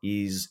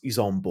is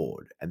on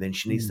board. And then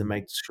she needs to Mm.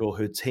 make sure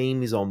her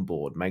team is on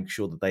board, make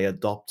sure that they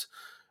adopt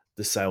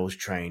the sales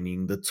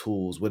training, the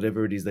tools,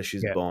 whatever it is that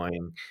she's Yeah.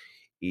 buying.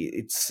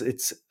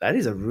 It's that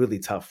is a really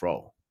tough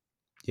role.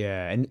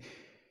 Yeah. And,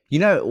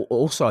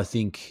 also, I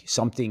think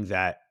something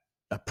that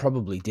I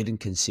probably didn't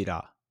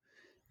consider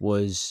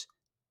was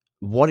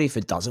what if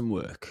it doesn't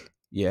work?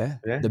 Yeah.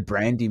 Yeah. The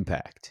brand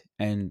impact.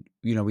 And,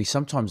 we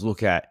sometimes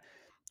look at,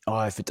 oh,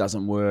 if it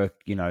doesn't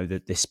work,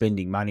 that they're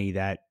spending money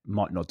that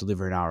might not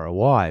deliver an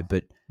ROI.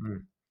 But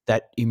Mm.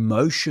 that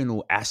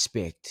emotional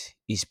aspect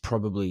is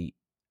probably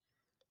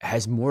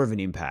has more of an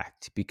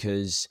impact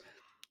because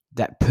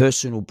that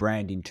personal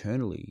brand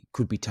internally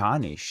could be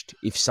tarnished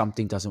if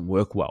something doesn't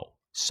work well.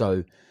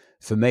 So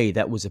for me,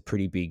 that was a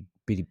pretty big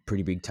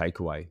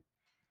takeaway.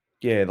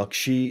 Yeah, like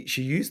she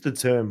used the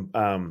term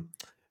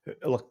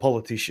like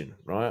politician,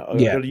 right? I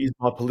Yeah. got to use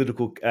my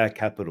political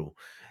capital,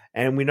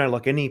 and we know,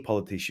 like any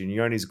politician,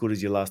 you're only as good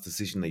as your last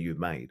decision that you've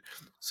made.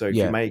 So if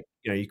you Yeah. make,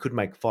 you could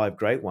make 5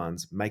 great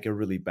ones, make a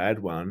really bad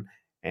one,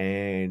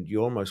 and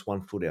you're almost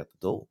 1 foot out the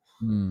door.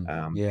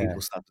 Yeah.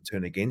 People start to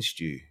turn against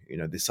you.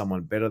 There's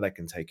someone better that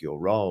can take your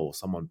role,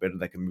 someone better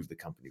that can move the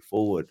company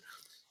forward.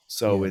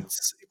 So Yeah.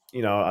 it's,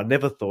 I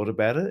never thought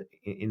about it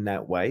in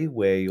that way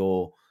where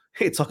you're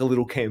it's like a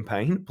little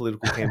campaign,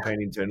 political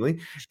campaign internally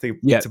to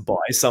Yeah. to buy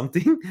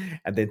something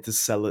and then to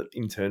sell it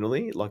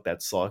internally, like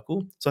that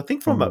cycle. So I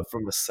think from a Mm.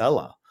 from a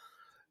seller,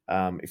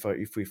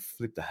 if we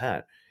flip the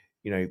hat,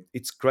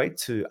 it's great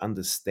to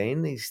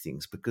understand these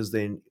things because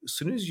then as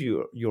soon as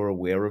you're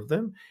aware of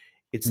them,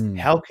 it's Mm.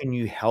 how can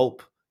you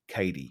help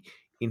Katie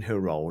in her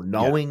role, Yeah.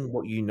 knowing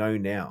what you know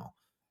now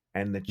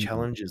and the Mm.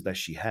 challenges that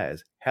she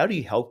has. How do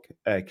you help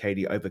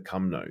Katie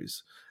overcome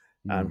those?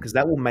 Mm. Because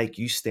that will make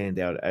you stand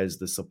out as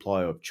the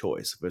supplier of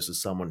choice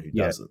versus someone who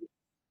Yeah. doesn't.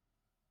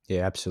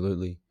 Yeah,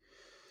 absolutely.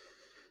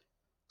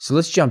 So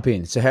let's jump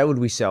in. So how would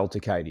we sell to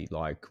Katie?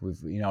 Like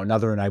with,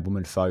 another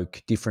enablement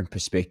folk, different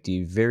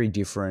perspective, very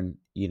different,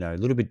 a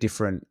little bit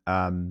different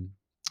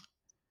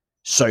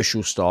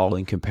social style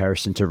in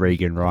comparison to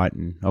Regan, right?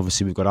 And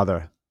obviously we've got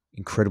other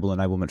incredible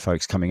enablement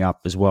folks coming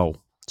up as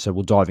well. So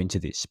we'll dive into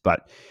this.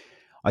 But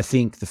I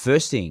think the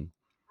first thing,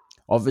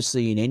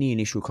 obviously in any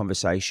initial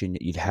conversation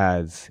that you'd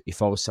have,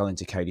 if I was selling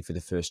to Katie for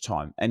the first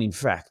time, and in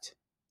fact,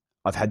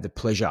 I've had the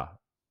pleasure.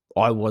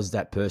 I was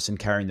that person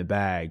carrying the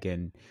bag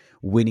and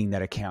winning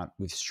that account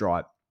with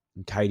Stripe.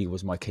 And Katie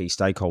was my key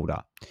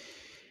stakeholder.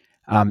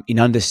 In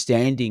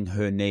understanding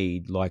her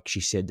need, like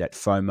she said, that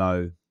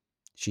FOMO,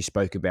 she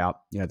spoke about,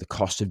 the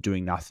cost of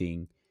doing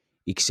nothing,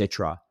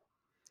 etc.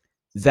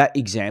 That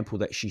example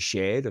that she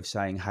shared of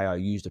saying, hey, I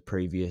used a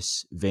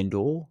previous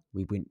vendor.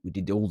 We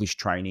did all this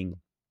training.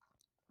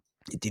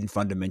 It didn't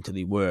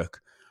fundamentally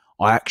work.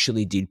 I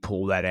actually did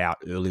pull that out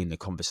early in the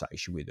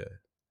conversation with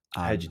her.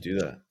 How'd you do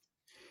that?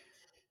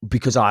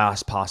 Because I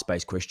asked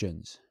past-based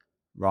questions,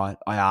 right?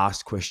 I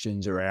asked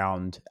questions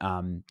around,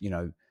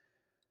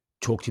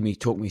 talk me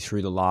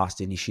through the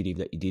last initiative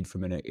that you did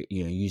from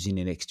using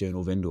an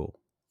external vendor.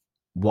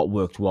 What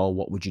worked well?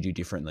 What would you do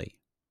differently?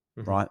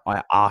 Mhm. Right?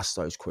 I asked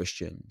those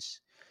questions,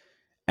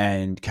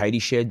 and Katie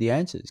shared the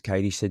answers.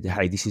 Katie said,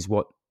 "Hey, this is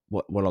what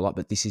I like,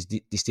 but this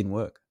didn't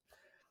work.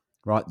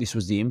 Right? This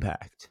was the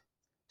impact."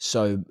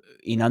 So,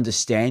 in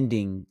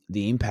understanding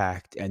the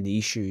impact and the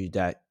issue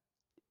that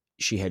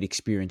she had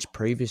experienced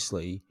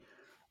previously,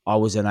 I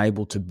was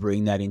unable to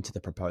bring that into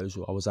the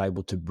proposal. I was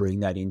able to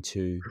bring that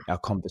into our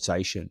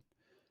conversation,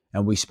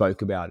 and we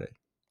spoke about it.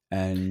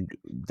 And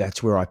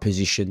that's where I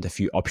positioned a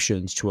few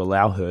options to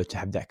allow her to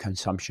have that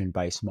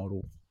consumption-based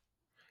model.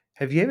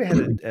 Have you ever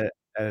had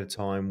at a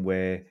time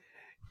where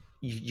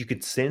you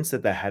could sense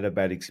that they had a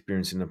bad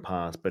experience in the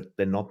past, but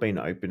they're not being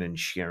open and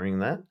sharing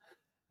that?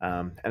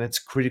 And it's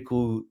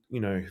critical,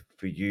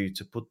 for you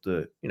to put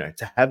to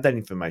have that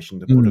information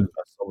to put a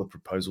solid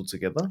proposal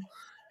together.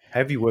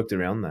 Have you worked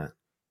around that?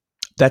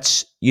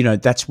 That's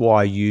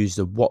why I use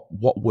the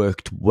what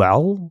worked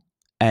well,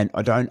 and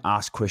I don't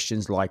ask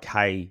questions like,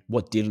 hey,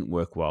 what didn't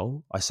work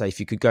well? I say, if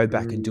you could go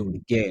back and do it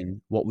Mm,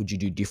 again, what would you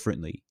do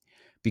differently?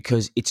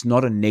 Because it's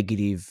not a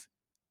negative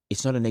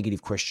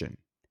question.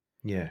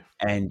 yeah.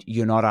 And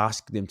you're not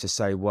asking them to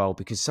say, well,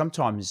 because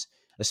sometimes,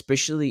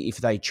 especially if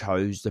they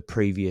chose the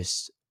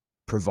previous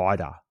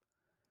provider,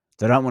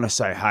 they don't want to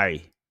say,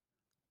 hey,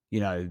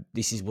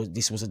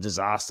 this was a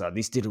disaster,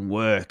 this didn't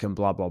work, and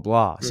blah blah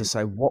blah. So Mm,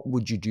 say, what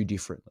would you do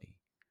differently?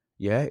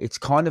 Yeah, it's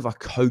kind of a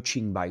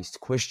coaching based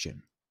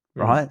question,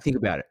 mm, right? Think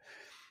about it.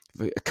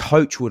 A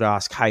coach would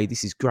ask, hey,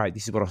 this is great,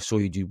 this is what I saw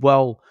you do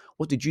well,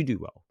 what did you do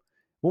well,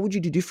 what would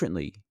you do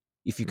differently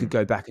if you could mm,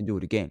 go back and do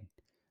it again?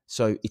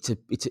 So it's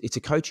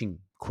a coaching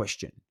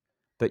question,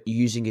 but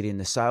using it in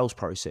the sales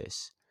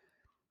process.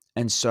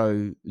 And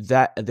so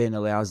that then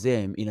allows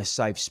them in a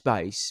safe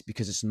space,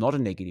 because it's not a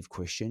negative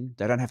question.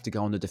 They don't have to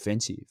go on the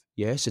defensive.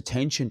 Yeah. So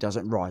tension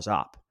doesn't rise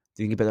up.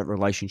 Think about that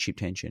relationship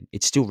tension.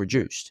 It's still yeah.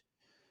 reduced.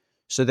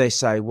 So they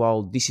say,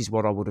 well, this is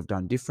what I would have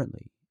done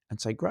differently. And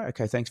say, great.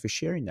 Okay. Thanks for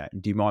sharing that.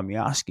 And do you mind me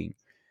asking,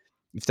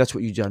 if that's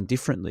what you've done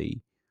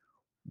differently,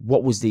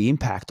 what was the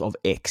impact of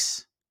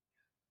X,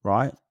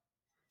 right?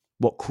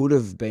 What could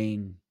have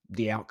been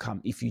the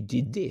outcome if you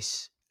did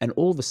this? And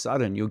all of a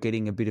sudden, you're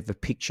getting a bit of a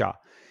picture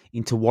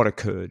into what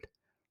occurred,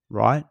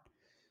 right?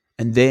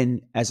 And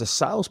then as a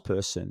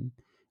salesperson,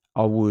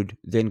 I would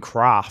then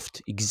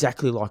craft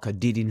exactly like I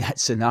did in that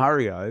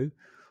scenario.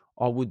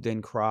 I would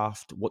then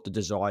craft what the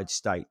desired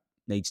state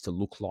needs to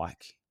look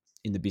like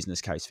in the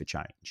business case for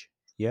change.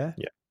 Yeah.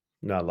 Yeah.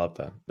 No, I love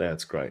that.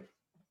 That's great.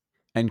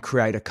 And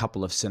create a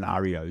couple of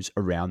scenarios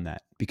around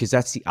that, because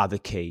that's the other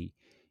key,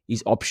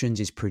 is options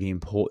is pretty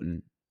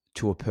important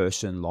to a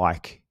person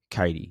like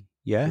Katie.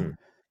 Yeah. Mm,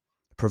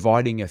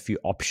 Providing a few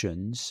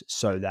options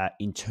so that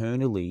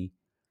internally,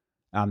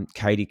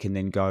 Katie can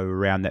then go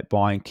around that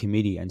buying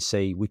committee and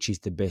see which is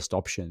the best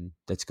option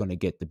that's going to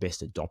get the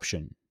best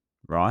adoption,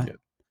 right? yeah.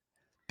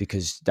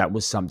 Because that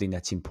was something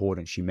that's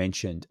important. She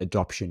mentioned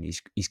adoption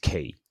is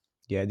key.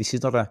 Yeah,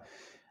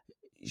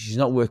 she's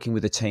not working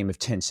with a team of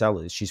 10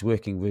 sellers. She's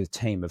working with a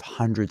team of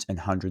hundreds and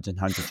hundreds and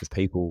hundreds of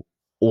people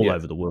all Yeah.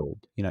 over the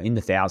world, in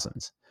the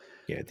thousands,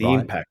 Yeah. The right?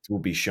 impact will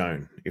be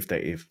shown if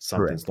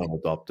something's Correct. not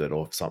adopted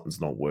or if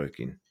something's not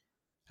working.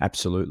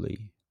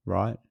 Absolutely.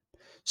 Right.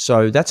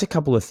 So that's a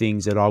couple of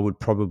things that I would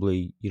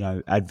probably,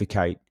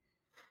 advocate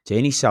to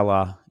any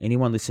seller,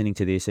 anyone listening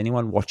to this,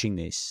 anyone watching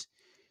this.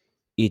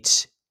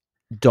 It's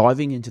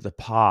diving into the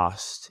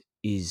past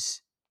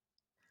is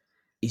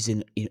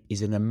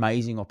an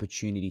amazing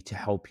opportunity to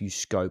help you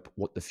scope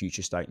what the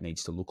future state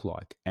needs to look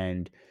like.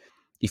 And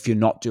if you're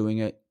not doing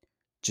it,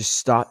 just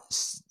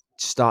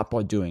start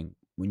by doing,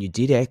 when you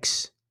did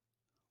X,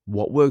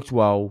 what worked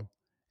well,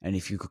 and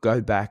if you could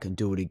go back and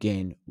do it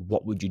again,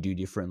 what would you do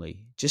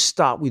differently? Just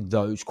start with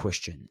those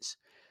questions,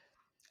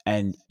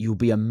 and you'll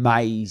be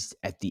amazed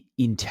at the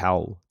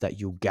intel that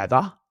you'll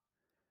gather,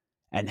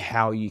 and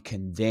how you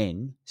can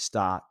then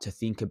start to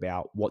think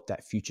about what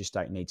that future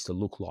state needs to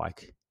look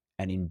like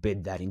and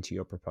embed that into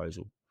your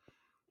proposal.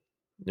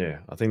 Yeah.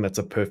 I think that's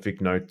a perfect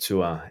note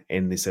to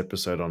end this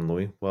episode on,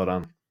 Louis. Well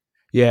done.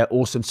 Yeah,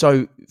 awesome.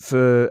 So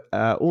for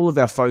all of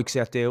our folks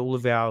out there, all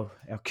of our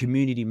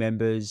community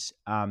members,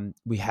 we're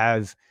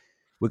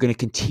going to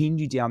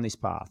continue down this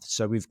path.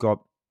 So we've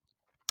got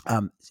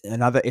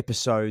another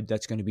episode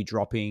that's going to be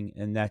dropping,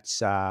 and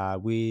that's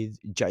with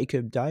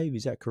Jacob Dave.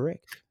 Is that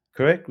correct?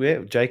 Correct.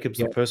 Yeah. Jacob's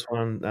Yeah. the first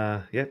one.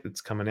 Yeah, it's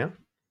coming out.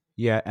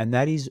 Yeah, and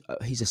that is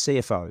he's a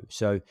CFO.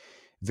 So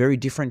Very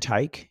different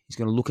take. He's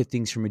going to look at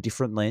things from a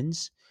different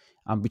lens,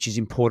 which is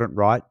important,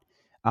 right?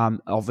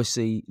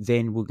 Obviously,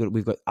 then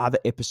we've got other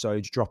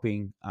episodes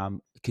dropping.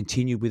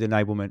 Continue with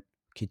enablement,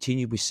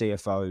 continue with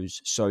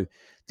CFOs. So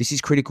this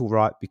is critical,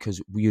 right?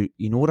 Because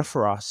in order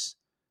for us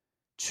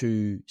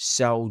to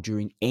sell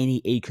during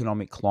any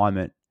economic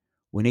climate,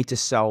 we need to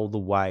sell the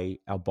way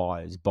our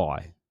buyers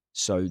buy.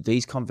 So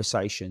these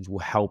conversations will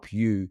help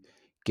you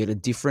get a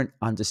different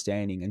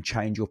understanding and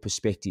change your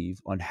perspective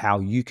on how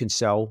you can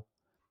sell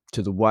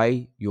to the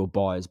way your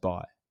buyers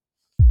buy.